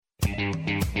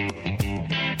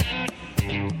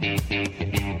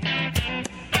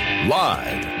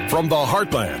Live from the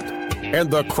heartland and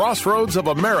the crossroads of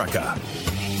America,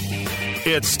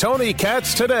 it's Tony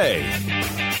Katz Today.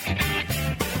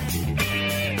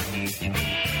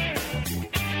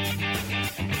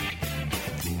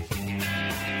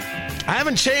 I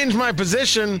haven't changed my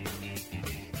position.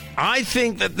 I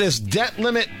think that this debt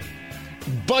limit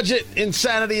budget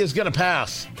insanity is going to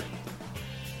pass.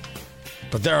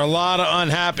 But there are a lot of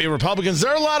unhappy Republicans.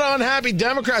 There are a lot of unhappy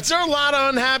Democrats. There are a lot of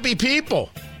unhappy people.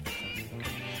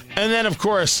 And then, of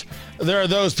course, there are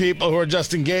those people who are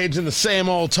just engaged in the same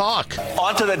old talk.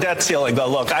 On to the debt ceiling, though.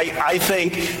 Look, I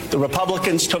think the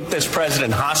Republicans took this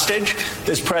president hostage.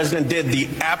 This president did the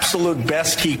absolute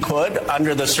best he could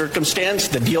under the circumstance.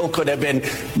 The deal could have been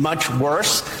much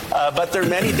worse. But there are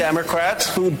many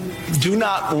Democrats who do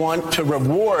not want to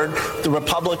reward the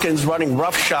Republicans running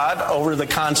roughshod over the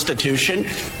Constitution.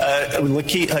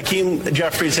 Hakeem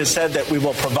Jeffries has said that we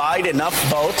will provide enough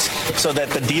votes so that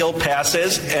the deal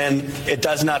passes and it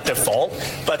does not default.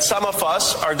 But some of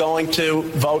us are going to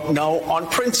vote no on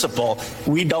principle.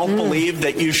 We don't believe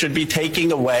that you should be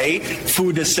taking away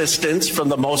food assistance from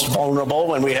the most vulnerable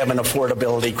when we have an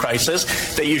affordability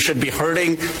crisis, that you should be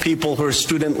hurting people who are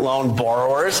student loan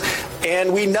borrowers.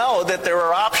 And we know that there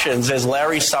are options, as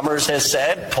Larry Summers has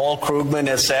said, Paul Krugman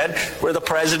has said, where the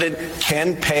president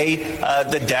can pay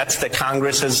the debts that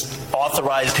Congress has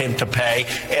authorized him to pay,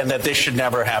 and that this should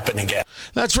never happen again.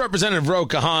 That's Representative Ro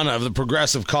Khanna of the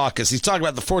Progressive Caucus. He's talking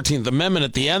about the 14th Amendment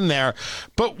at the end there.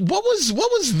 But what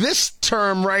was this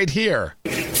term right here?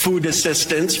 Food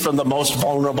assistance from the most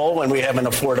vulnerable when we have an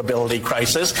affordability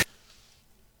crisis.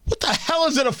 What the hell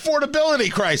is an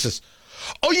affordability crisis?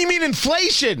 Oh, you mean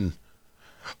inflation,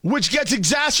 which gets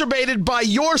exacerbated by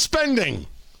your spending.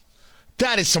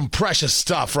 That is some precious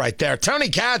stuff right there. Tony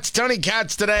Katz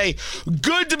Today.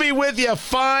 Good to be with you.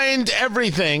 Find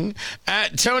everything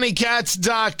at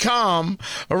TonyKatz.com.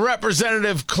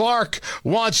 Representative Clark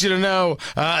wants you to know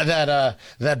that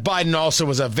Biden also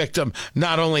was a victim.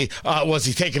 Not only was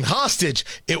he taken hostage,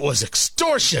 it was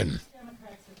extortion.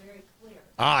 Democrats are very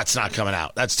clear. It's not coming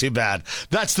out. That's too bad.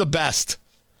 That's the best.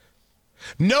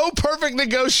 No perfect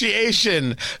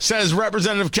negotiation, says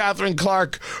Representative Catherine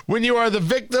Clark, when you are the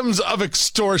victims of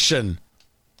extortion.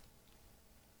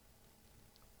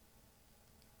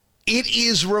 It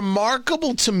is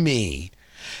remarkable to me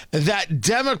that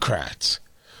Democrats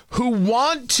who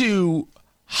want to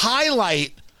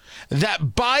highlight that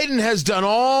Biden has done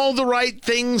all the right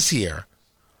things here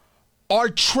are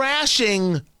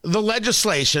trashing the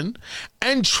legislation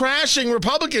and trashing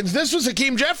Republicans. This was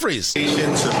Hakeem Jeffries. To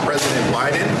President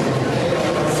Biden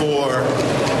for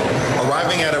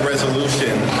arriving at a resolution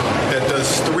that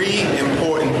does three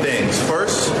important things.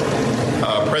 First,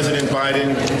 President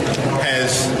Biden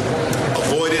has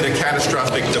avoided a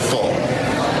catastrophic default,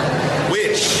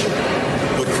 which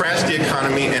would crash the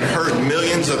economy and hurt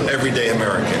millions of everyday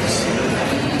Americans.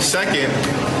 Second,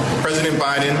 President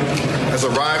Biden has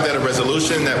arrived at a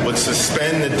resolution that would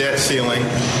suspend the debt ceiling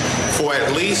for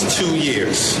at least 2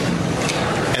 years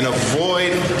and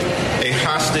avoid a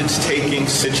hostage-taking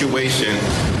situation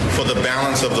for the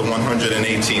balance of the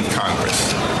 118th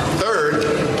Congress. Third,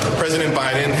 President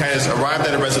Biden has arrived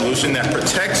at a resolution that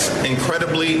protects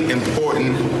incredibly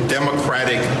important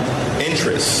democratic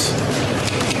interests.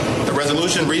 The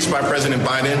resolution reached by President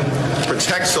Biden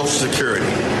protects Social Security,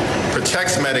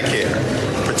 protects Medicare,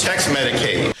 protects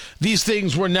Medicaid. These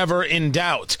things were never in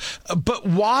doubt. But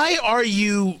why are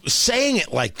you saying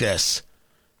it like this?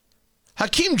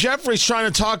 Hakeem Jeffries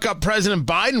trying to talk up President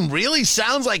Biden really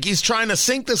sounds like he's trying to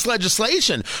sink this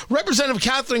legislation. Representative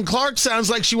Catherine Clark sounds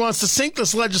like she wants to sink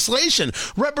this legislation.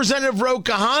 Representative Ro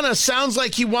Khanna sounds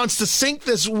like he wants to sink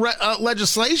this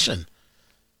legislation.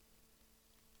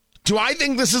 Do I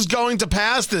think this is going to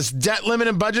pass, this debt limit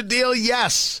and budget deal?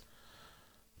 Yes.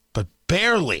 But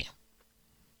barely.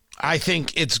 I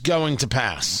think it's going to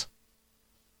pass.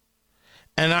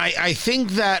 And I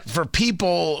think that for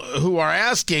people who are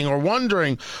asking or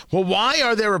wondering, well, why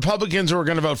are there Republicans who are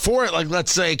going to vote for it? Like,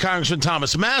 let's say, Congressman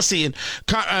Thomas Massey and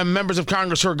members of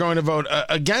Congress who are going to vote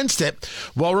against it.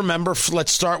 Well, remember,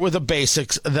 let's start with the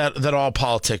basics that all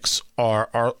politics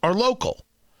are local.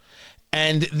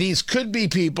 And these could be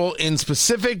people in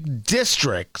specific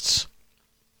districts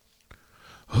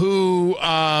who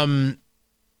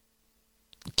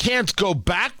can't go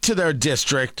back to their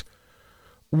district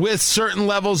with certain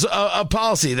levels of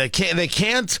policy. They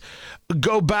can't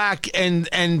go back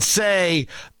and say,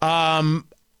 I'm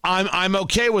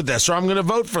okay with this, or I'm going to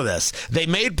vote for this. They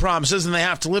made promises and they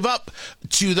have to live up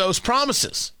to those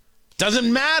promises.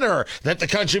 Doesn't matter that the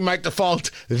country might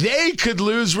default. They could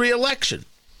lose re-election.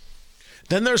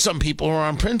 Then there's some people who are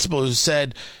on principle who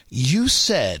said, we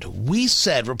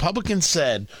said, Republicans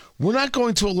said, we're not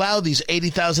going to allow these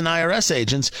 80,000 IRS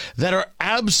agents that are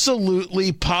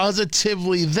absolutely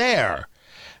positively there.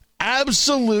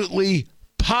 Absolutely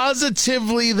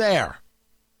positively there.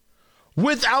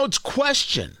 Without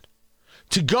question,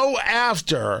 to go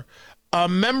after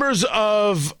members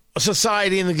of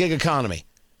society in the gig economy.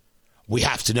 We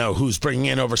have to know who's bringing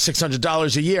in over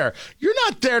 $600 a year. You're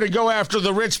not there to go after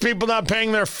the rich people not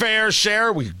paying their fair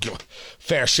share.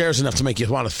 Fair share is enough to make you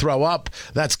want to throw up.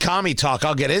 That's commie talk.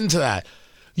 I'll get into that.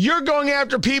 You're going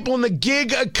after people in the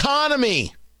gig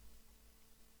economy.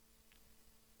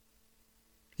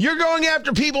 You're going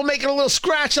after people making a little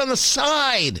scratch on the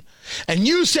side. And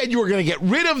you said you were going to get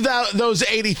rid of those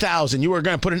 80,000. You were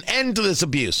going to put an end to this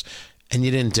abuse. And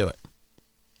you didn't do it.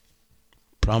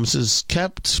 Promises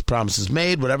kept, promises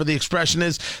made, whatever the expression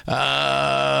is.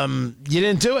 You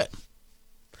didn't do it.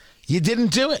 You didn't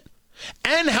do it.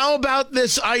 And how about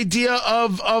this idea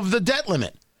of the debt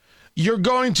limit? You're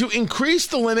going to increase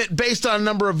the limit based on a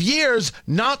number of years,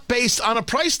 not based on a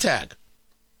price tag.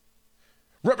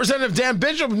 Representative Dan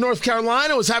Bishop of North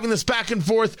Carolina was having this back and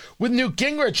forth with Newt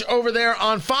Gingrich over there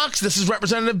on Fox. This is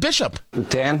Representative Bishop.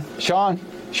 Dan? Sean,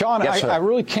 yes, I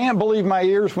really can't believe my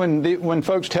ears when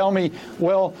folks tell me,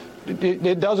 well,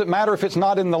 it doesn't matter if it's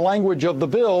not in the language of the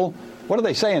bill. What are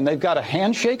they saying? They've got a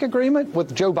handshake agreement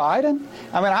with Joe Biden?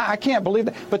 I mean, I can't believe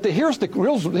that. But here's the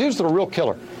real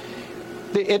killer.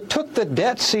 It took the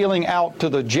debt ceiling out to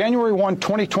the January 1,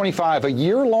 2025, a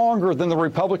year longer than the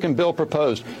Republican bill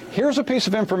proposed. Here's a piece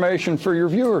of information for your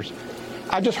viewers.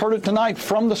 I just heard it tonight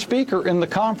from the speaker in the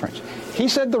conference. He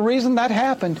said the reason that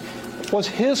happened was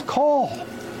his call.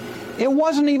 It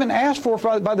wasn't even asked for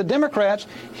by the Democrats.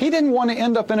 He didn't want to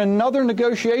end up in another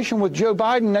negotiation with Joe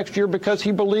Biden next year because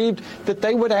he believed that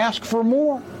they would ask for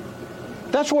more.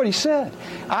 That's what he said.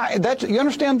 You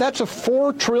understand? That's a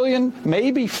 $4 trillion,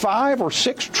 maybe $5 or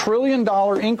 $6 trillion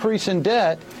increase in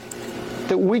debt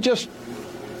that we just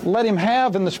let him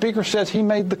have, and the speaker says he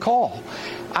made the call.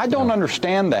 I don't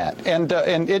understand that, and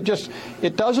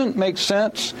it doesn't make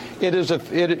sense.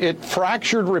 It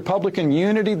fractured Republican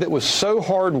unity that was so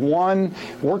hard won.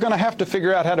 We're going to have to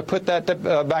figure out how to put that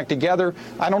back together.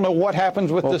 I don't know what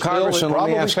happens with this bill. It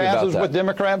probably passes with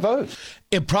Democrat votes.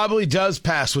 It probably does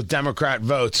pass with Democrat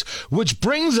votes, which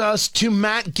brings us to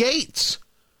Matt Gaetz,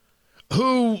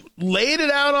 who laid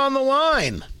it out on the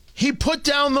line. He put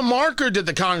down the marker, did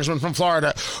the congressman from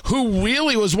Florida, who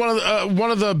really was one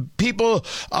of the people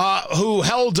who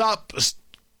held up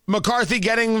McCarthy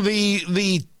getting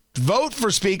the vote for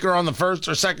speaker on the first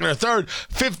or second or third,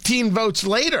 15 votes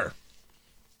later.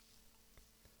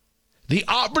 The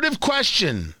operative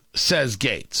question, says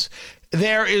Gaetz,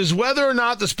 there is whether or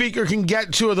not the speaker can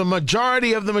get to the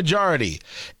majority of the majority.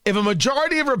 If a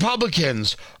majority of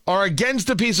Republicans are against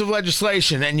a piece of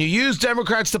legislation and you use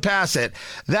Democrats to pass it,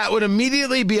 that would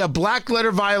immediately be a black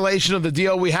letter violation of the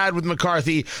deal we had with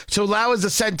McCarthy to allow his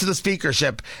ascent to the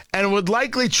speakership and would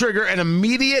likely trigger an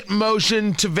immediate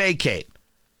motion to vacate.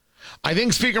 I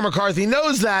think Speaker McCarthy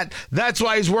knows that. That's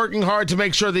why he's working hard to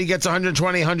make sure that he gets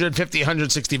 120, 150,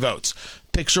 160 votes.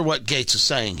 Picture what Gaetz is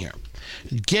saying here.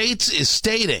 Gaetz is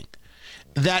stating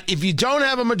that if you don't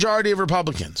have a majority of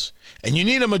Republicans and you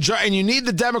need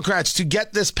the Democrats to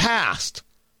get this passed,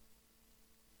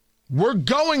 we're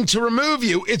going to remove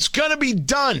you. It's going to be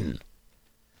done.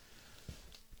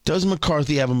 Does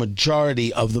McCarthy have a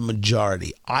majority of the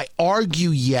majority? I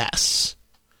argue yes,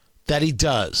 that he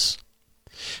does.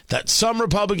 That some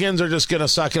Republicans are just going to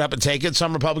suck it up and take it.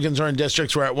 Some Republicans are in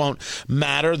districts where it won't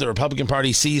matter. The Republican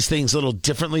Party sees things a little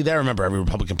differently there. Remember, every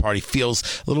Republican Party feels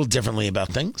a little differently about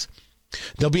things.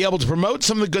 They'll be able to promote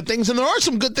some of the good things, and there are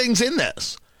some good things in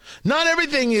this. Not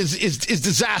everything is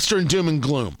disaster and doom and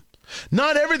gloom.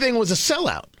 Not everything was a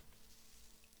sellout.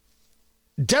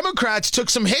 Democrats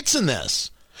took some hits in this.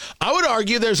 I would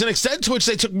argue there's an extent to which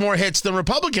they took more hits than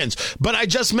Republicans. But I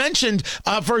just mentioned,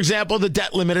 for example, the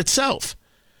debt limit itself.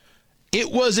 It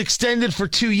was extended for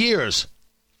 2 years.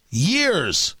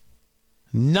 Years.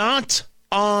 Not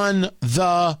on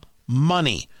the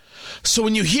money. So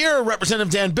when you hear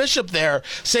Representative Dan Bishop there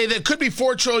say that it could be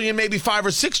 $4 trillion, maybe $5 or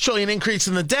 $6 trillion increase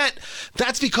in the debt,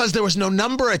 that's because there was no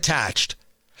number attached.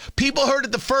 People heard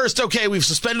it the first, okay, we've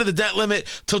suspended the debt limit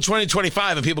till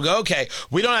 2025. And people go, okay,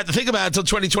 we don't have to think about it till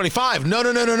 2025.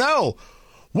 No.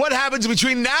 What happens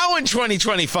between now and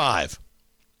 2025?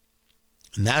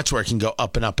 And that's where it can go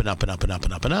up and up and up and up and up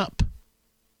and up and up.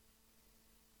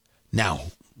 Now,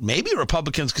 maybe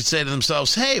Republicans could say to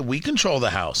themselves, hey, we control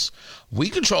the House. We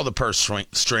control the purse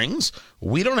strings.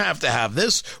 We don't have to have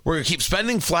this. We're going to keep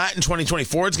spending flat in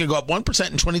 2024. It's going to go up 1%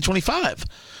 in 2025.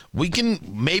 We can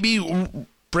maybe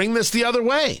bring this the other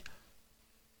way.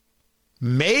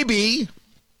 Maybe,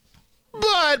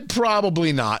 but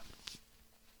probably not.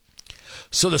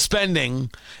 So the spending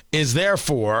is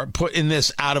therefore put in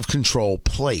this out of control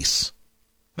place.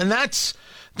 And that's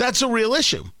a real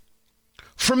issue.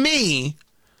 For me,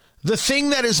 the thing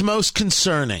that is most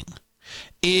concerning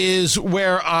is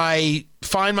where I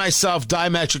find myself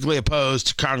diametrically opposed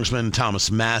to Congressman Thomas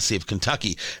Massie of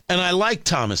Kentucky. And I like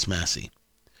Thomas Massie.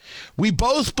 We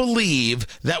both believe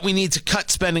that we need to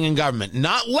cut spending in government,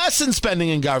 not lessen spending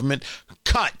in government,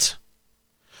 cut.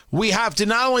 We have to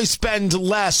not only spend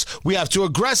less, we have to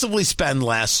aggressively spend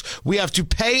less. We have to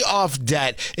pay off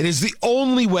debt. It is the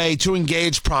only way to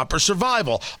engage proper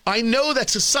survival. I know that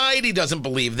society doesn't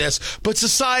believe this, but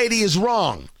society is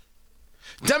wrong.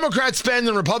 Democrats spend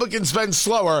and Republicans spend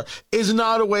slower is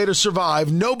not a way to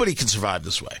survive. Nobody can survive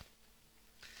this way.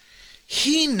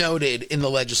 He noted in the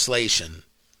legislation,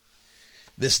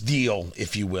 this deal,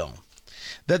 if you will,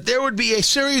 that there would be a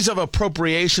series of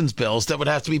appropriations bills that would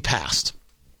have to be passed.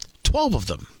 12 of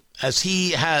them, as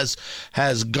he has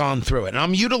gone through it. And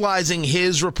I'm utilizing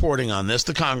his reporting on this,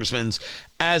 the congressman's,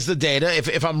 as the data.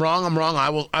 If I'm wrong, I'm wrong.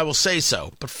 I will say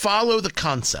so. But follow the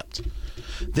concept.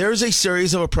 There's a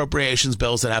series of appropriations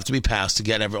bills that have to be passed to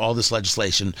get all this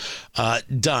legislation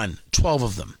done. 12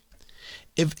 of them.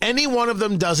 If any one of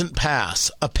them doesn't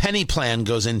pass, a penny plan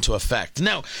goes into effect.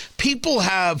 Now, people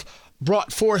have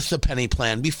brought forth the penny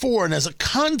plan before, and as a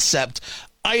concept,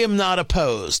 I am not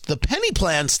opposed. The penny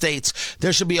plan states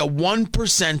there should be a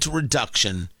 1%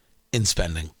 reduction in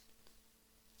spending.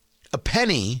 A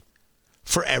penny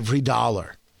for every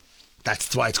dollar.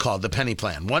 That's why it's called the penny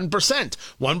plan. 1%.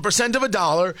 1% of a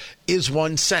dollar is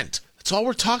 1 cent. That's all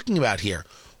we're talking about here.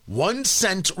 1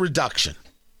 cent reduction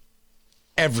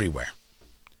everywhere.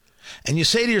 And you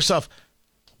say to yourself,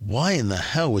 why in the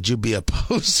hell would you be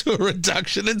opposed to a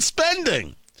reduction in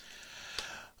spending?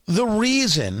 The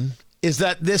reason is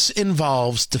that this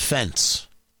involves defense.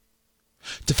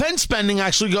 Defense spending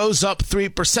actually goes up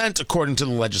 3% according to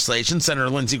the legislation. Senator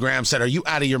Lindsey Graham said, are you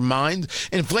out of your mind?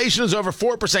 Inflation is over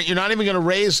 4%. You're not even going to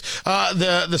raise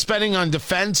the spending on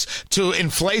defense to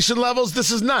inflation levels? This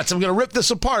is nuts. I'm going to rip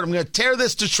this apart. I'm going to tear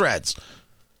this to shreds.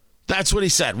 That's what he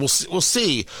said. We'll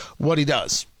see what he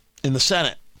does in the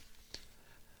Senate.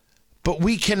 But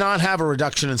we cannot have a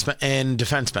reduction in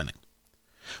defense spending.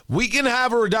 We can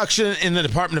have a reduction in the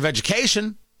Department of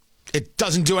Education. It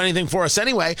doesn't do anything for us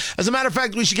anyway. As a matter of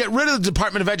fact, we should get rid of the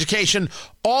Department of Education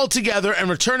altogether and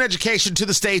return education to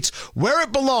the states where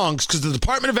it belongs, because the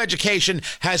Department of Education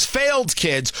has failed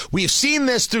kids. We've seen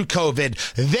this through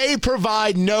COVID. They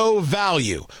provide no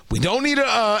value. We don't need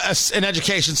an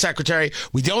education secretary.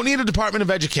 We don't need a Department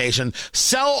of Education.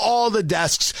 Sell all the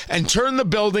desks and turn the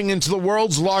building into the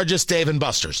world's largest Dave &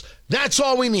 Buster's. That's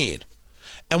all we need.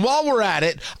 And while we're at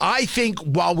it, I think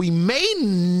while we may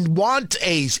want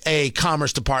a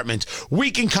Commerce Department, we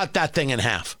can cut that thing in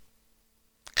half.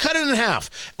 Cut it in half.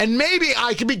 And maybe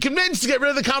I can be convinced to get rid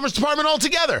of the Commerce Department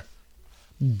altogether.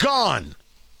 Gone.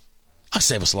 I'll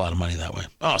save us a lot of money that way.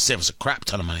 Oh, save us a crap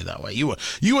ton of money that way. You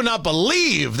would not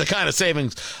believe the kind of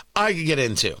savings I could get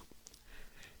into.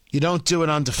 You don't do it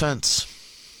on defense.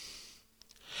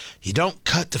 You don't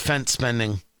cut defense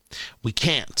spending. We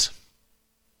can't.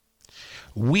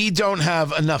 We don't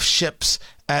have enough ships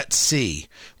at sea.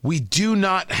 We do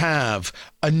not have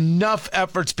enough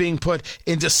efforts being put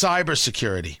into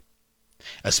cybersecurity,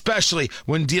 especially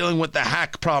when dealing with the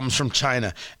hack problems from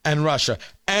China and Russia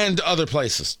and other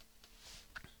places.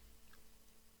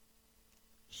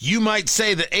 You might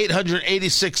say that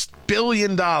 $886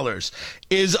 billion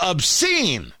is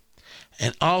obscene,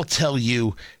 and I'll tell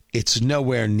you it's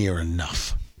nowhere near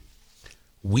enough.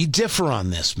 We differ on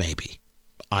this, maybe.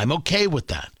 I'm okay with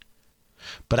that.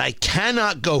 But I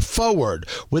cannot go forward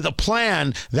with a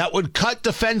plan that would cut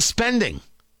defense spending.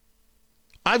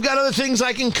 I've got other things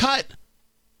I can cut.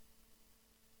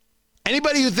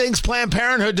 Anybody who thinks Planned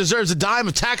Parenthood deserves a dime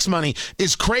of tax money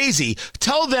is crazy.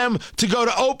 Tell them to go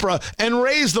to Oprah and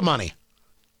raise the money.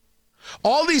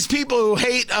 All these people who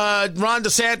hate Ron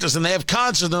DeSantis and they have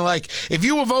concerts and they're like, if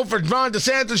you will vote for Ron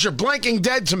DeSantis, you're blanking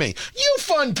dead to me. You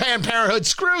fund Planned Parenthood.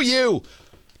 Screw you.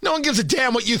 No one gives a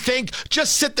damn what you think.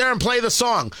 Just sit there and play the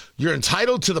song. You're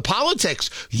entitled to the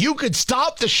politics. You could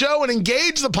stop the show and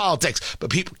engage the politics. But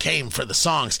people came for the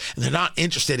songs, and they're not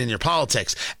interested in your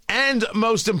politics. And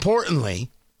most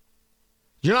importantly,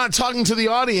 you're not talking to the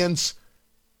audience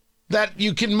that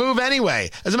you can move anyway.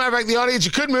 As a matter of fact, the audience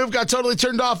you could move got totally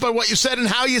turned off by what you said and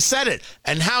how you said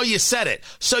it.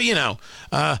 So,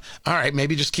 all right,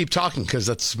 maybe just keep talking because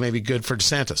that's maybe good for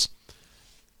DeSantis.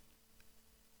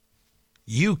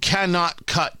 You cannot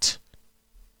cut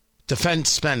defense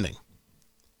spending.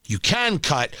 You can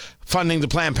cut funding to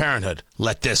Planned Parenthood.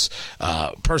 Let this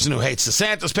person who hates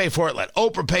DeSantis pay for it. Let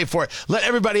Oprah pay for it. Let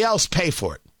everybody else pay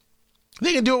for it.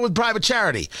 They can do it with private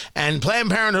charity, and Planned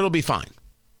Parenthood will be fine.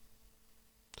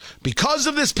 Because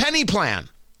of this penny plan,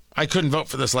 I couldn't vote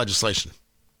for this legislation.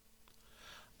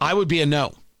 I would be a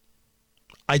no.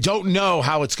 I don't know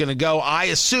how it's going to go. I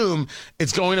assume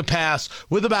it's going to pass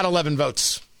with about 11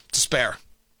 votes to spare.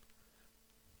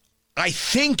 I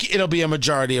think it'll be a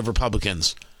majority of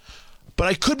Republicans, but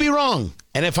I could be wrong.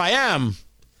 And if I am,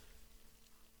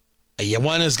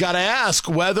 one has got to ask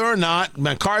whether or not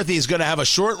McCarthy is going to have a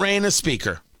short reign as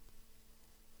Speaker.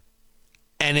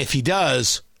 And if he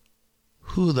does,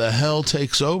 who the hell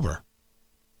takes over?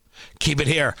 Keep it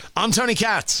here. I'm Tony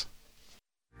Katz.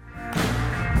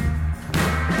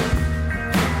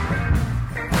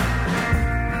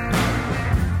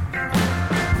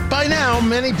 By now,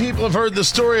 many people have heard the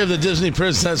story of the Disney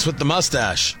princess with the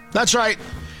mustache. That's right.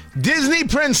 Disney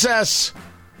princess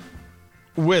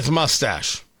with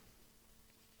mustache.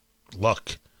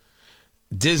 Look,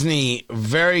 Disney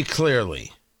very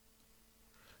clearly,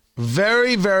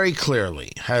 very, very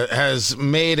clearly has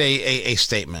made a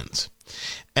statement.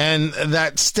 And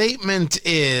that statement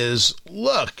is,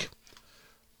 look,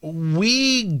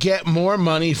 we get more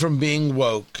money from being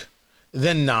woke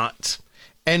than not.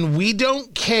 And we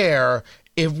don't care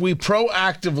if we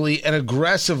proactively and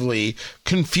aggressively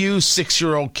confuse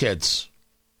 6-year-old kids.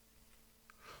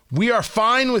 We are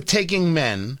fine with taking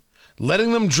men,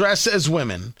 letting them dress as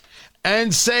women,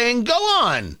 and saying, go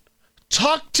on,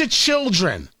 talk to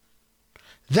children.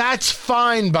 That's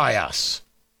fine by us.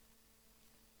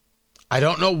 I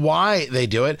don't know why they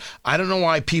do it. I don't know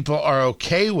why people are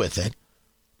okay with it.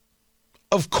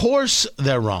 Of course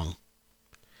they're wrong.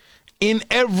 In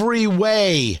every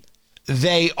way,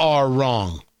 they are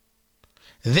wrong.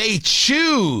 They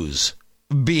choose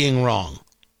being wrong.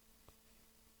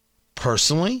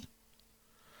 Personally,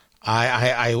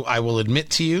 I will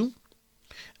admit to you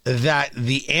that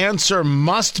the answer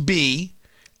must be,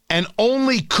 and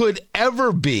only could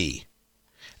ever be,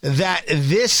 that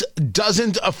this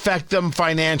doesn't affect them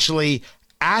financially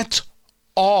at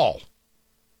all.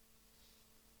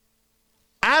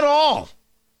 At all.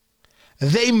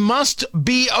 They must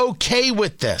be okay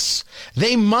with this.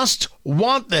 They must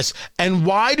want this. And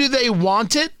why do they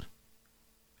want it?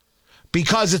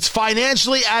 Because it's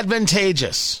financially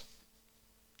advantageous.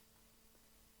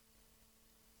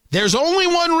 There's only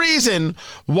one reason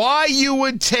why you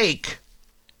would take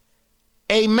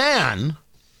a man,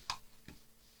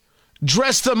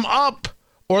 dress them up,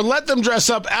 or let them dress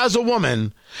up as a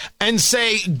woman, and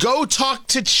say, go talk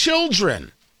to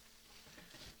children.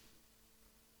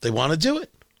 They want to do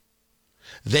it.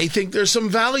 They think there's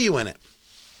some value in it.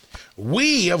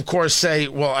 We, of course, say,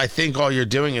 well, I think all you're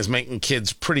doing is making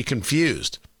kids pretty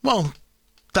confused. Well,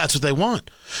 that's what they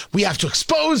want. We have to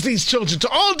expose these children to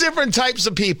all different types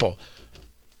of people.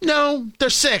 No,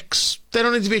 they're 6. They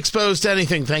don't need to be exposed to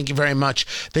anything. Thank you very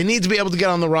much. They need to be able to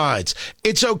get on the rides.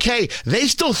 It's okay. They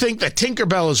still think that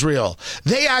Tinkerbell is real.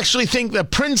 They actually think that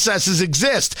princesses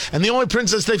exist. And the only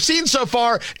princess they've seen so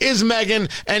far is Meghan.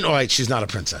 And, oh, wait, she's not a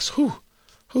princess. Whew,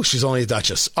 she's only a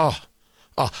duchess. Oh,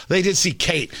 they did see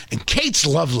Kate. And Kate's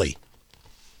lovely.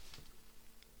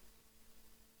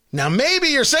 Now, maybe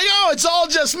you're saying, it's all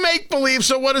just make-believe,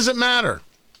 so what does it matter?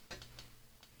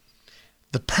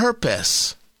 The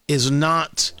purpose is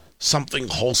not something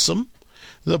wholesome.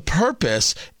 The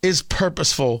purpose is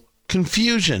purposeful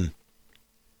confusion.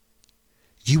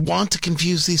 You want to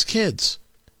confuse these kids.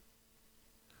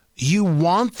 You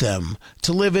want them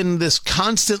to live in this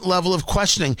constant level of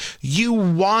questioning. You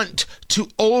want to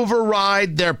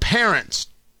override their parents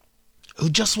who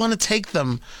just want to take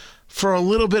them for a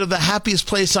little bit of the happiest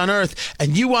place on earth,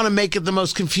 and you want to make it the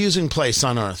most confusing place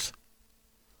on earth.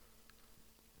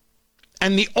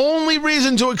 And the only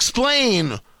reason to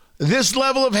explain this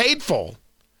level of hateful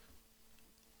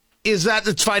is that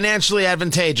it's financially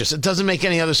advantageous. It doesn't make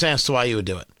any other sense to why you would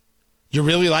do it. You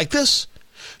really like this?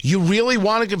 You really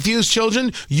want to confuse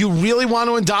children? You really want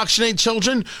to indoctrinate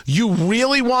children? You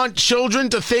really want children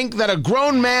to think that a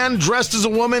grown man dressed as a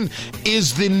woman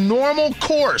is the normal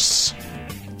course?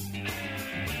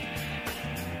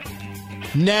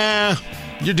 Nah,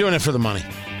 you're doing it for the money.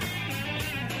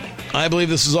 I believe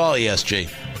this is all ESG.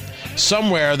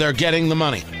 Somewhere they're getting the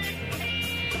money.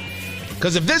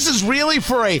 Because if this is really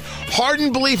for a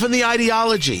hardened belief in the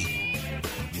ideology,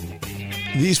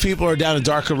 These people are down a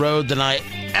darker road than I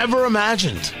ever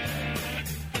imagined.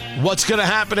 What's going to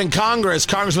happen in Congress?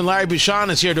 Congressman Larry Bucshon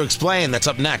is here to explain. That's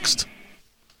up next.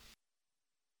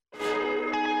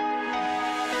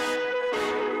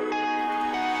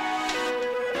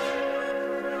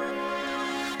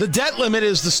 The debt limit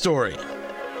is the story.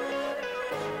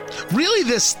 Really,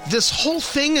 this whole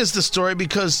thing is the story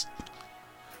because,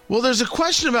 well, there's a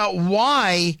question about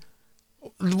why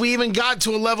we even got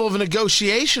to a level of a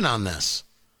negotiation on this.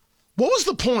 What was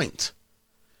the point?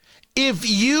 If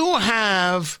you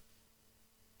have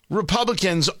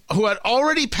Republicans who had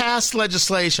already passed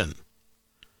legislation,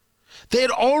 they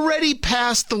had already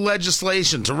passed the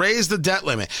legislation to raise the debt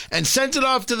limit and sent it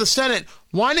off to the Senate,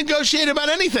 why negotiate about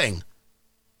anything?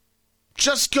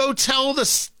 Just go tell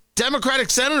the Democratic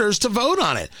senators to vote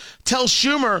on it. Tell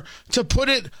Schumer to put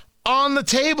it on the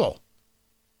table.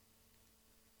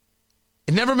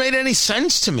 It never made any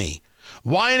sense to me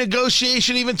why a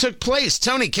negotiation even took place.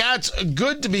 Tony Katz,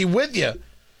 good to be with you.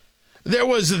 There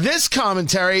was this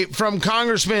commentary from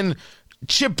Congressman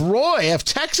Chip Roy of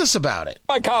Texas about it.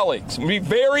 My colleagues, be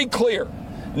very clear.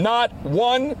 Not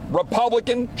one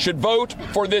Republican should vote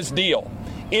for this deal.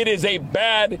 It is a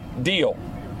bad deal.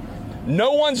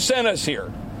 No one sent us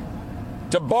here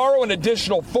to borrow an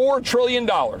additional $4 trillion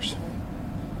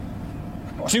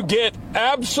to get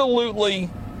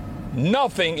absolutely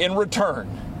nothing in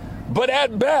return. But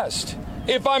at best,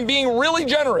 if I'm being really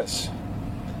generous,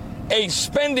 a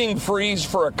spending freeze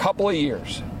for a couple of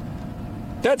years.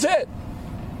 That's it.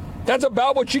 That's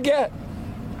about what you get.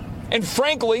 And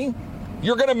frankly,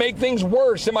 you're going to make things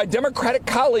worse, and my Democratic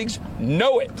colleagues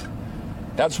know it.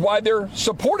 That's why they're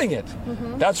supporting it.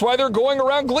 Mm-hmm. That's why they're going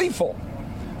around gleeful.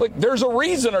 Look, there's a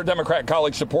reason our Democrat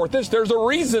colleagues support this. There's a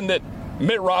reason that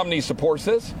Mitt Romney supports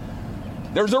this.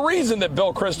 There's a reason that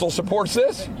Bill Kristol supports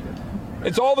this.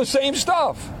 It's all the same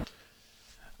stuff.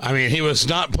 I mean, he was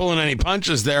not pulling any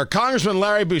punches there. Congressman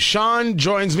Larry Bucshon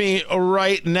joins me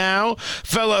right now,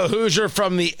 fellow Hoosier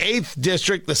from the 8th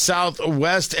District, the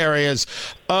southwest areas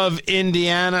of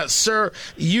Indiana. Sir,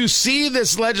 you see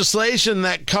this legislation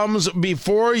that comes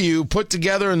before you put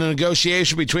together in the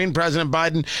negotiation between President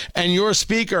Biden and your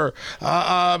speaker,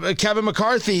 Kevin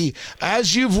McCarthy.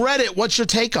 As you've read it, what's your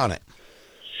take on it?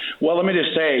 Well, let me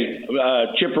just say,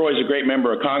 Chip Roy is a great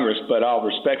member of Congress, but I'll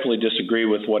respectfully disagree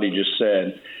with what he just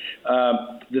said.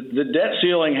 The debt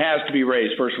ceiling has to be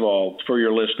raised, first of all, for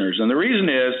your listeners. And the reason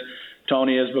is,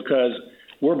 Tony, is because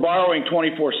we're borrowing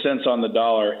 24 cents on the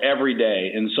dollar every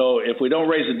day. And so if we don't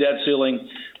raise the debt ceiling,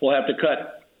 we'll have to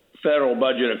cut federal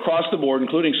budget across the board,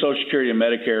 including Social Security and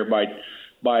Medicare,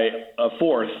 by a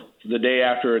fourth the day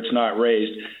after it's not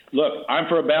raised. Look, I'm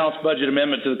for a balanced budget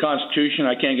amendment to the Constitution.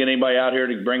 I can't get anybody out here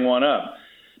to bring one up.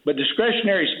 But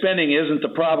discretionary spending isn't the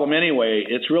problem anyway.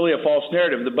 It's really a false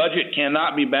narrative. The budget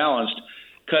cannot be balanced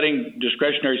cutting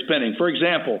discretionary spending. For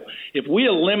example, if we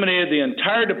eliminated the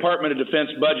entire Department of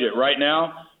Defense budget right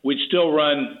now, we'd still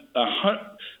run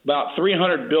about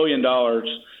 $300 billion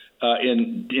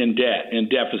in debt, in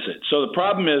deficit. So the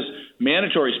problem is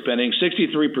mandatory spending,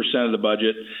 63% of the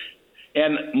budget.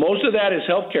 And most of that is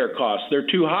healthcare costs. They're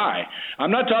too high.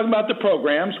 I'm not talking about the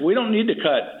programs. We don't need to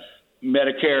cut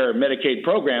Medicare or Medicaid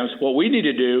programs. What we need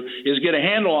to do is get a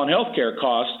handle on healthcare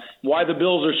costs, why the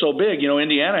bills are so big. You know,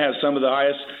 Indiana has some of the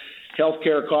highest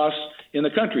healthcare costs in the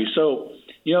country. So,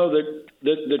 you know,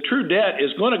 the true debt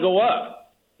is going to go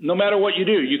up no matter what you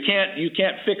do. You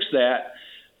can't fix that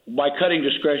by cutting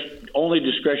only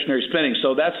discretionary spending.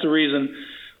 So that's the reason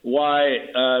why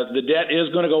the debt is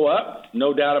going to go up,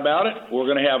 no doubt about it. We're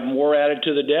going to have more added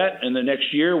to the debt in the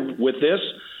next year with this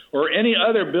or any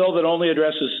other bill that only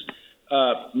addresses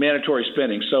mandatory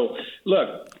spending. So,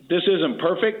 look, this isn't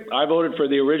perfect. I voted for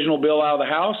the original bill out of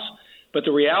the House, but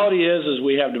the reality is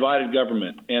we have divided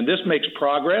government, and this makes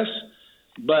progress.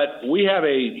 But we have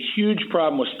a huge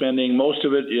problem with spending. Most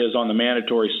of it is on the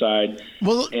mandatory side.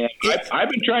 Well, and I've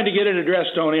been trying to get it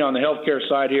addressed, Tony, on the healthcare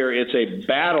side here. It's a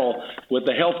battle with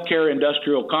the healthcare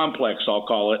industrial complex, I'll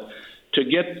call it, to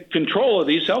get control of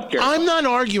these healthcare costs. I'm not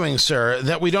arguing, sir,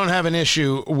 that we don't have an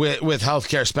issue with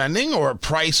healthcare spending or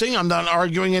pricing. I'm not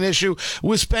arguing an issue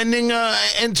with spending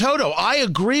in toto. I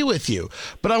agree with you.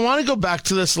 But I want to go back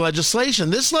to this legislation.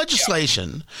 This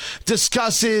legislation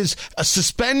discusses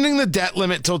suspending the debt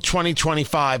limit till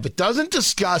 2025, but doesn't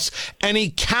discuss any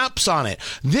caps on it.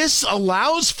 This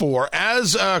allows for,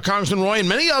 as Congressman Roy and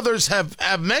many others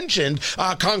have mentioned,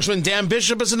 Congressman Dan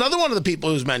Bishop is another one of the people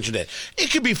who's mentioned it.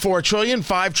 It could be $4 trillion,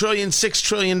 $5 trillion, $6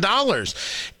 trillion.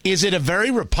 Is it a very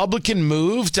Republican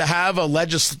move to have a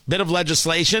bit of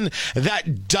legislation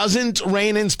that doesn't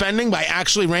rein in spending by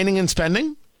actually reining in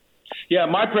spending? Yeah,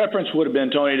 my preference would have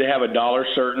been, Tony, to have a dollar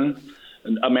certain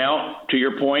amount, to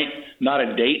your point, not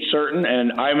a date certain.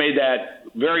 And I made that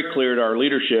very clear to our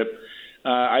leadership.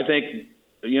 I think,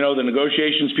 the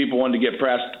negotiations people wanted to get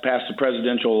past the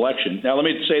presidential election. Now, let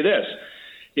me say this.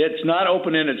 It's not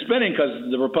open-ended spending because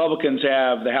the Republicans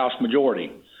have the House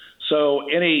majority. So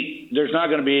there's not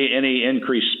going to be any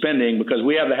increased spending because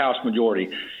we have the House majority.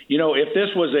 If this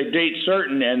was a date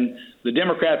certain and the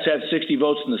Democrats had 60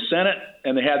 votes in the Senate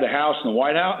and they had the House and the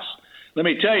White House, let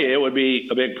me tell you, it would be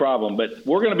a big problem. But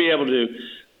we're going to be able to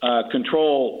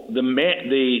control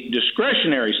the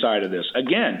discretionary side of this.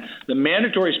 Again, the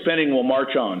mandatory spending will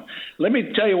march on. Let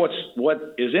me tell you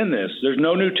what is in this. There's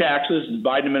no new taxes. The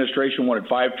Biden administration wanted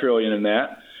 $5 trillion in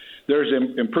that. There's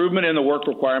improvement in the work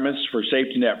requirements for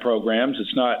safety net programs.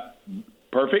 It's not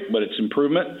perfect, but it's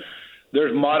improvement.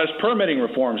 There's modest permitting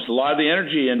reforms a lot of the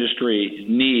energy industry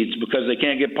needs because they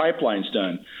can't get pipelines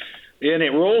done. And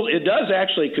it does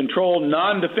actually control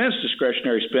non-defense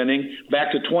discretionary spending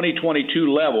back to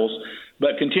 2022 levels,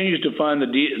 but continues to fund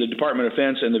the Department of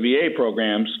Defense and the VA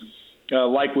programs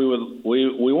like we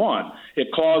want.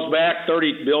 It claws back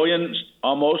 $30 billion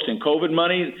almost in COVID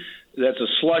money. That's a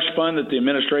slush fund that the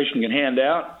administration can hand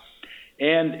out,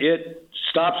 and it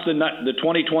stops the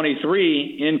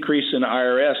 2023 increase in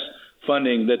IRS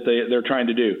funding that they're trying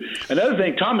to do. Another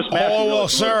thing, Thomas Massey.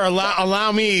 Sir,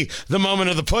 allow me the moment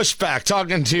of the pushback.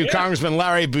 Talking to Congressman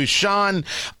Larry Bouchon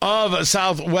of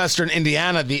Southwestern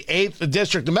Indiana, the 8th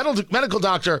District, the medical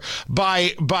doctor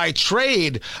by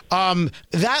trade.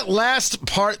 That last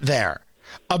part there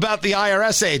about the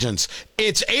IRS agents.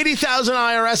 It's 80,000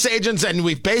 IRS agents, and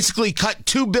we've basically cut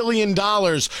 $2 billion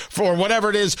for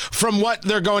whatever it is from what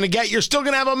they're going to get. You're still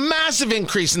going to have a massive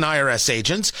increase in IRS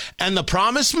agents. And the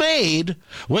promise made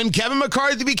when Kevin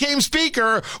McCarthy became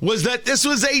Speaker was that this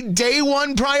was a day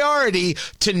one priority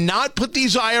to not put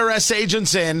these IRS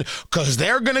agents in because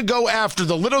they're going to go after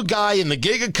the little guy in the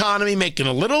gig economy making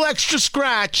a little extra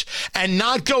scratch and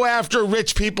not go after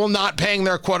rich people not paying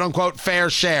their quote-unquote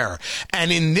fair share.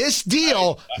 And in this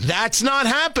deal, that's not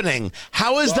happening.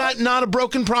 How is that not a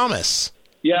broken promise?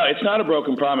 Yeah, it's not a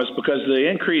broken promise because the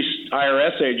increased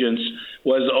IRS agents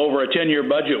was over a 10-year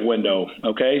budget window,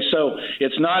 okay? So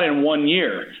it's not in 1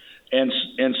 year. And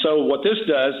so what this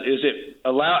does is it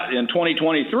allow in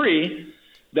 2023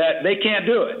 that they can't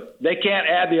do it. They can't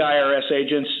add the IRS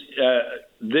agents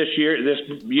this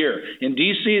year. In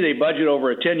D.C., they budget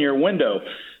over a 10-year window.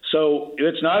 So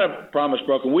it's not a promise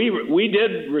broken. We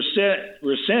did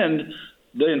rescind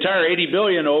the entire $80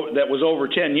 billion that was over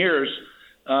 10 years,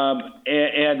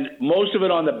 and most of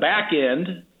it on the back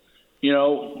end.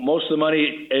 Most of the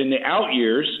money in the out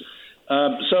years.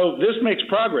 So this makes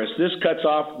progress. This cuts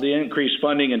off the increased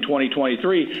funding in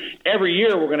 2023. Every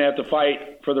year we're going to have to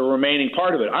fight for the remaining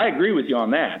part of it. I agree with you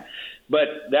on that, but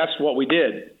that's what we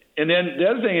did. And then the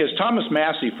other thing is Thomas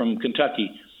Massey from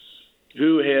Kentucky,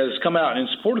 who has come out in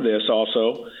support of this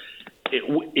also.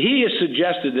 He has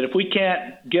suggested that if we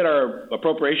can't get our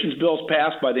appropriations bills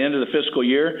passed by the end of the fiscal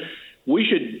year, we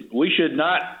should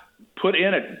not put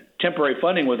in a temporary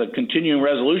funding with a continuing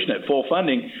resolution at full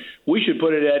funding. We should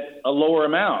put it at a lower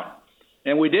amount.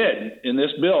 And we did in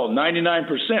this bill,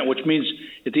 99%, which means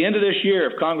at the end of this year,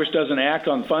 if Congress doesn't act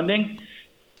on funding,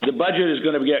 the budget is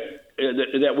going to get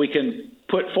that we can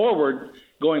put forward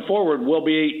going forward will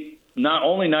be not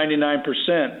only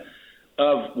 99%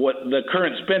 of what the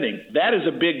current spending. That is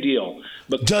a big deal.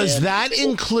 Does that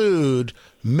include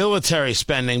military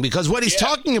spending? Because what he's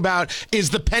talking about is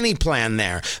the penny plan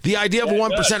there. The idea of a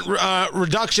 1%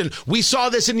 reduction. We saw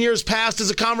this in years past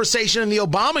as a conversation in the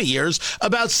Obama years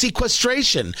about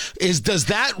sequestration. Does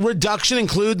that reduction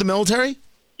include the military?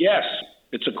 Yes.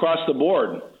 It's across the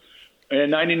board.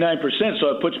 And 99%, so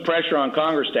it puts pressure on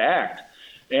Congress to act.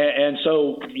 And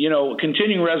so,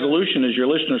 continuing resolution, as your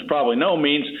listeners probably know,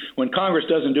 means when Congress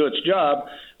doesn't do its job,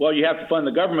 well, you have to fund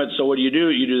the government. So what do? You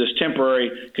do this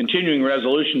temporary continuing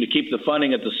resolution to keep the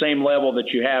funding at the same level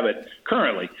that you have it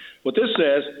currently. What this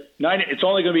says, it's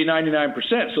only going to be 99%,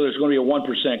 so there's going to be a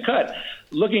 1% cut.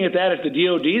 Looking at that at the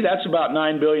DOD, that's about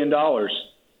 $9 billion,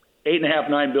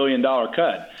 $9 billion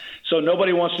cut. So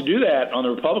nobody wants to do that on the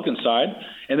Republican side.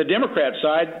 And the Democrat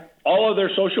side, all of their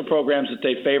social programs that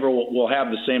they favor will have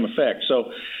the same effect.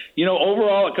 So,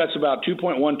 overall it cuts about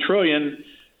 $2.1 trillion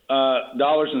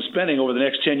in spending over the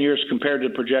next 10 years compared to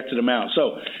the projected amount.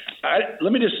 So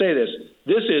let me just say this.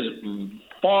 This is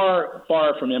far,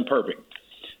 far from imperfect.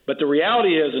 But the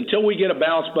reality is until we get a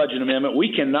balanced budget amendment,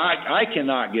 I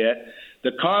cannot get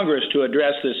the Congress to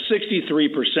address this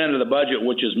 63% of the budget,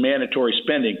 which is mandatory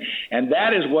spending. And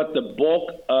that is what the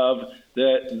bulk of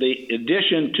the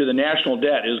addition to the national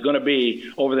debt is going to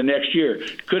be over the next year.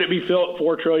 Could it be filled at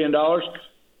 $4 trillion?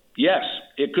 Yes,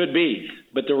 it could be.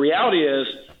 But the reality is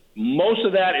most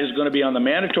of that is going to be on the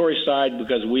mandatory side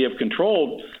because we have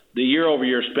controlled the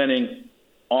year-over-year spending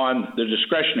on the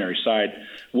discretionary side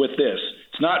with this.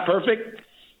 It's not perfect.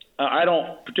 I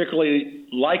don't particularly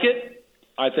like it.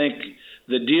 I think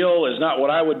the deal is not what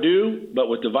I would do, but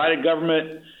with divided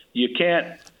government, you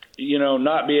can't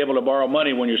not be able to borrow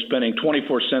money when you're spending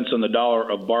 24 cents on the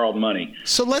dollar of borrowed money.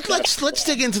 So let's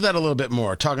dig into that a little bit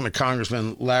more. Talking to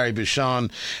Congressman Larry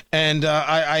Bucshon, and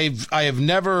I have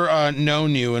never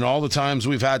known you, and all the times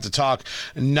we've had to talk,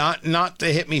 not to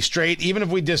hit me straight, even if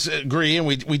we disagree, and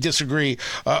we disagree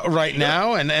right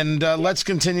now, and let's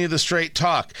continue the straight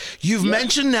talk. You've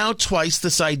mentioned now twice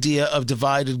this idea of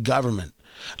divided government.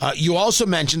 You also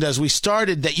mentioned, as we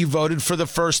started, that you voted for the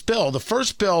first bill. The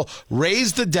first bill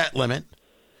raised the debt limit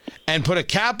and put a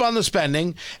cap on the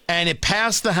spending, and it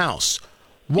passed the House.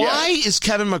 Why is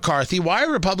Kevin McCarthy, why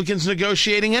are Republicans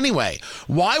negotiating anyway?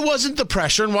 Why wasn't the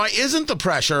pressure, and why isn't the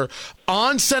pressure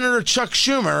on Senator Chuck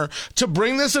Schumer to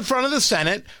bring this in front of the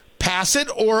Senate, pass it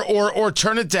or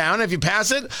turn it down? If you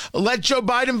pass it, let Joe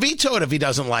Biden veto it if he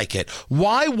doesn't like it.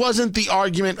 Why wasn't the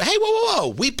argument, hey, whoa,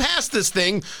 we passed this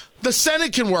thing. The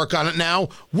Senate can work on it now.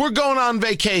 We're going on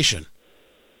vacation.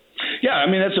 Yeah, I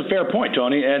mean, that's a fair point,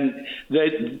 Tony. And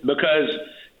because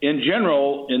in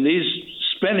general, in these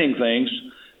spending things,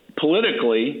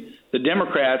 politically, the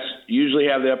Democrats usually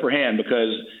have the upper hand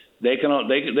because they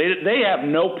have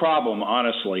no problem,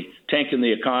 honestly, tanking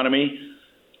the economy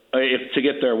to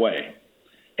get their way.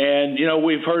 And,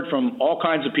 we've heard from all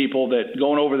kinds of people that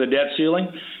going over the debt ceiling,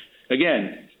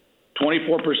 again,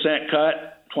 24%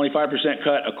 cut, 25%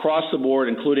 cut across the board,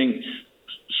 including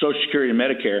Social Security and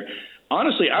Medicare.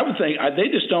 Honestly, I would think they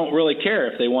just don't really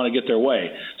care if they want to get their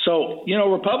way. So,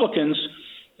 Republicans,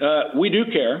 we do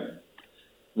care.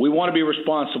 We want to be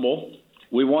responsible.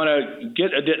 We want to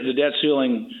get the debt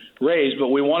ceiling raised, but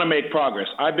we want to make progress.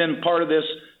 I've been part of this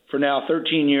for now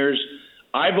 13 years.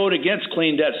 I vote against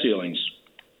clean debt ceilings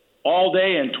all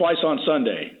day and twice on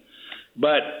Sunday.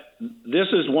 But this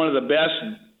is one of the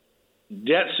best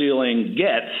debt ceiling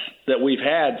gets that we've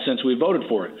had since we voted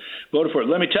for it.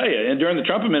 Let me tell you, and during the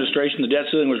Trump administration, the debt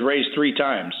ceiling was raised 3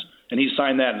 times, and he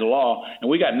signed that into law, and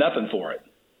we got nothing for it.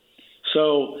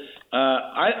 So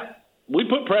we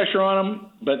put pressure on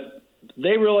them, but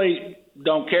they really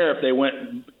don't care if they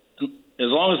win, as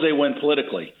long as they win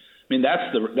politically. I mean,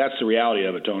 that's the reality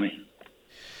of it, Tony.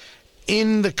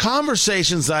 In the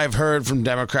conversations I've heard from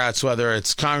Democrats, whether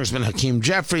it's Congressman Hakeem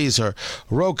Jeffries or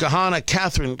Ro Khanna,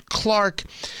 Catherine Clark,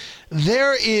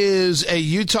 there is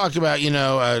you talked about,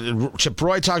 Chip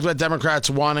Roy talked about Democrats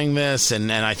wanting this,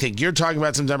 and I think you're talking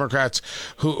about some Democrats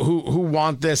who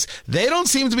want this. They don't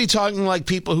seem to be talking like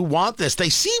people who want this. They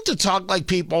seem to talk like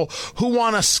people who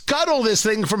want to scuttle this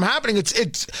thing from happening.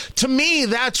 It's to me,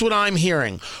 that's what I'm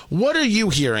hearing. What are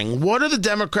you hearing? What are the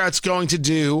Democrats going to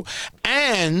do?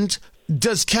 And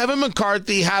does Kevin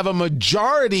McCarthy have a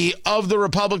majority of the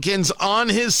Republicans on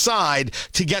his side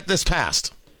to get this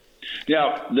passed?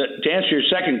 Now, to answer your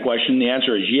second question, the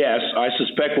answer is yes. I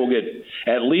suspect we'll get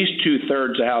at least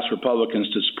 2/3 of House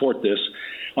Republicans to support this.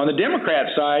 On the Democrat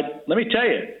side, let me tell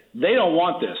you, they don't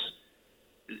want this.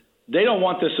 They don't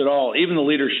want this at all, even the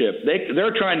leadership.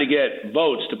 They're trying to get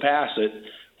votes to pass it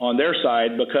on their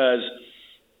side because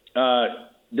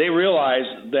they realize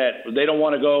that they don't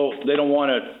want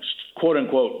to quote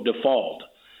unquote default.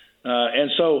 And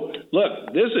so,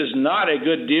 look, this is not a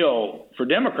good deal for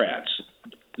Democrats.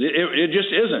 It just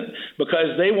isn't,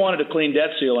 because they wanted a clean debt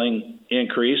ceiling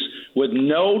increase with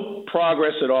no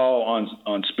progress at all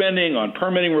on spending, on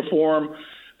permitting reform,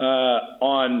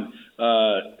 on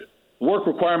work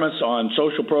requirements, on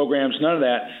social programs, none of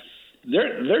that.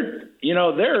 They're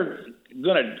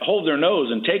going to hold their nose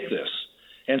and take this.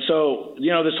 And so,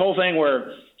 this whole thing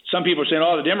where some people are saying,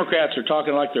 the Democrats are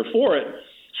talking like they're for it,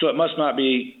 so it must not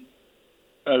be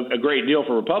a great deal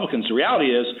for Republicans. The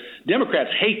reality is Democrats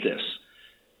hate this.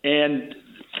 And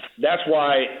that's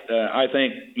why I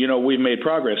think, we've made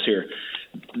progress here.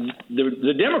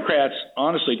 The Democrats,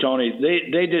 honestly, Tony,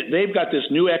 they've got this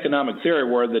new economic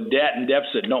theory where the debt and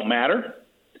deficit don't matter.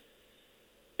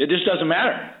 It just doesn't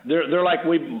matter. They're like,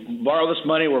 we borrow this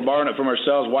money, we're borrowing it from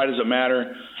ourselves. Why does it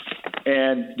matter?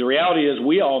 And the reality is,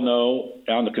 we all know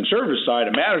on the conservative side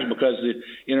it matters because the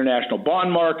international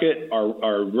bond market,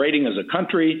 our rating as a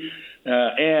country,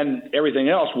 and everything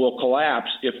else will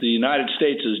collapse if the United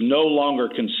States is no longer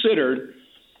considered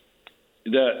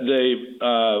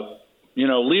the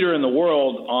leader in the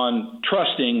world on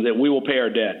trusting that we will pay our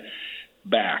debt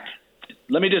back.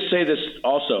 Let me just say this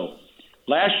also.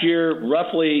 Last year,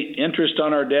 roughly, interest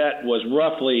on our debt was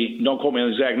roughly, don't quote me on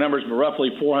the exact numbers, but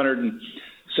roughly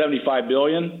 $475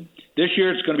 billion. This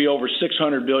year, it's going to be over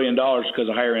 $600 billion because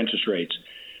of higher interest rates.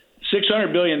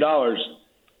 $600 billion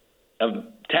of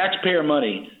taxpayer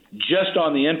money just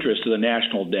on the interest of the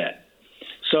national debt.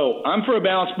 So I'm for a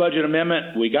balanced budget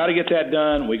amendment. We got to get that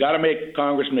done. We got to make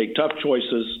Congress make tough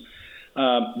choices.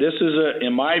 This is,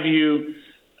 in my view,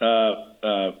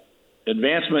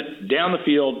 advancement down the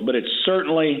field, but it's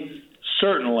certainly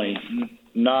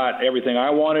not everything I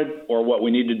wanted or what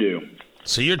we need to do.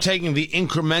 So you're taking the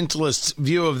incrementalist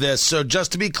view of this. So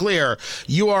just to be clear,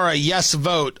 you are a yes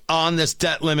vote on this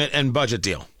debt limit and budget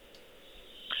deal.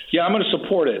 Yeah, I'm going to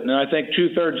support it, and I think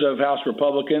 2/3 of House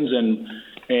Republicans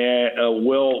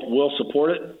will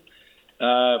support it.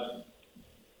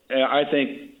 I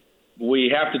think we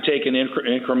have to take an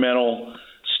incremental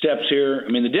steps here.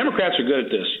 I mean, the Democrats are good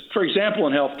at this. For example,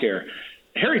 in health care,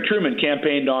 Harry Truman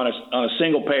campaigned on a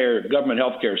single-payer government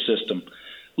health care system.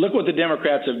 Look what the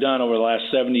Democrats have done over the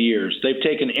last 70 years. They've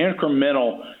taken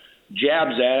incremental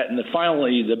jabs at it, and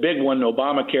finally, the big one,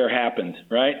 Obamacare, happened,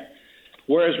 right?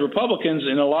 Whereas Republicans,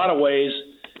 in a lot of ways,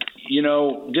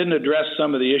 didn't address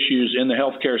some of the issues in the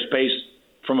healthcare space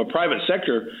from a private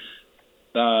sector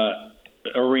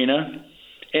arena,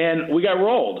 and we got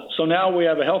rolled. So now we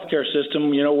have a healthcare system,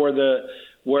 where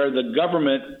the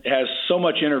government has so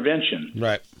much intervention,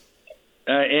 right?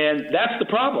 And that's the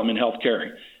problem in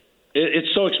healthcare.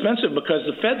 It's so expensive because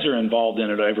the feds are involved in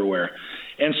it everywhere,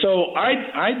 and so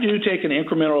I do take an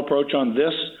incremental approach on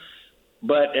this.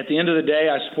 But at the end of the day,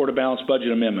 I support a balanced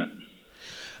budget amendment.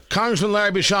 Congressman Larry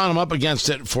Bucshon, I'm up against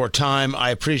it for time. I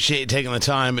appreciate you taking the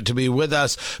time to be with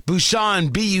us.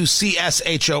 Bucshon,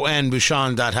 Bucshon,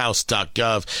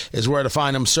 Bucshon.house.gov is where to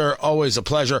find him, sir. Always a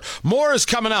pleasure. More is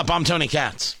coming up. I'm Tony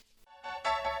Katz.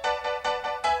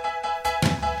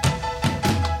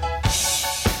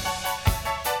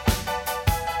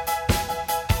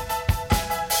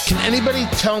 Can anybody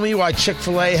tell me why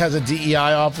Chick-fil-A has a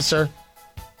DEI officer?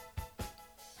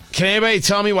 Can anybody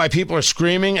tell me why people are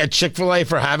screaming at Chick-fil-A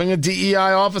for having a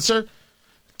DEI officer?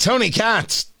 Tony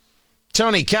Katz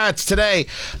today.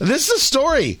 This is a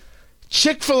story.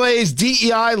 Chick-fil-A's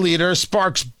DEI leader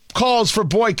sparks calls for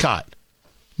boycott.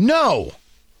 No.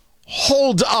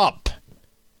 Hold up.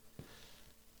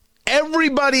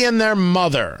 Everybody and their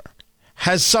mother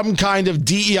has some kind of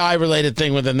DEI-related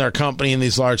thing within their company in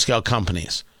these large-scale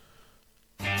companies.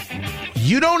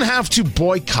 You don't have to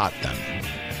boycott them.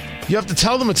 You have to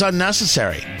tell them it's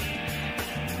unnecessary.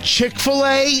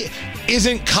 Chick-fil-A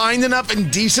isn't kind enough and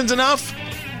decent enough?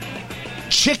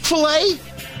 Chick-fil-A?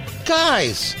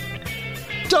 Guys,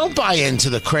 don't buy into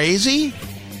the crazy.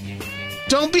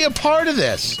 Don't be a part of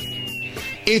this.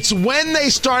 It's when they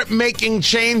start making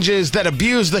changes that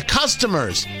abuse the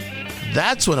customers.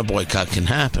 That's when a boycott can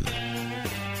happen.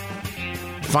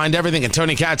 Find everything at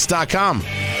TonyKatz.com.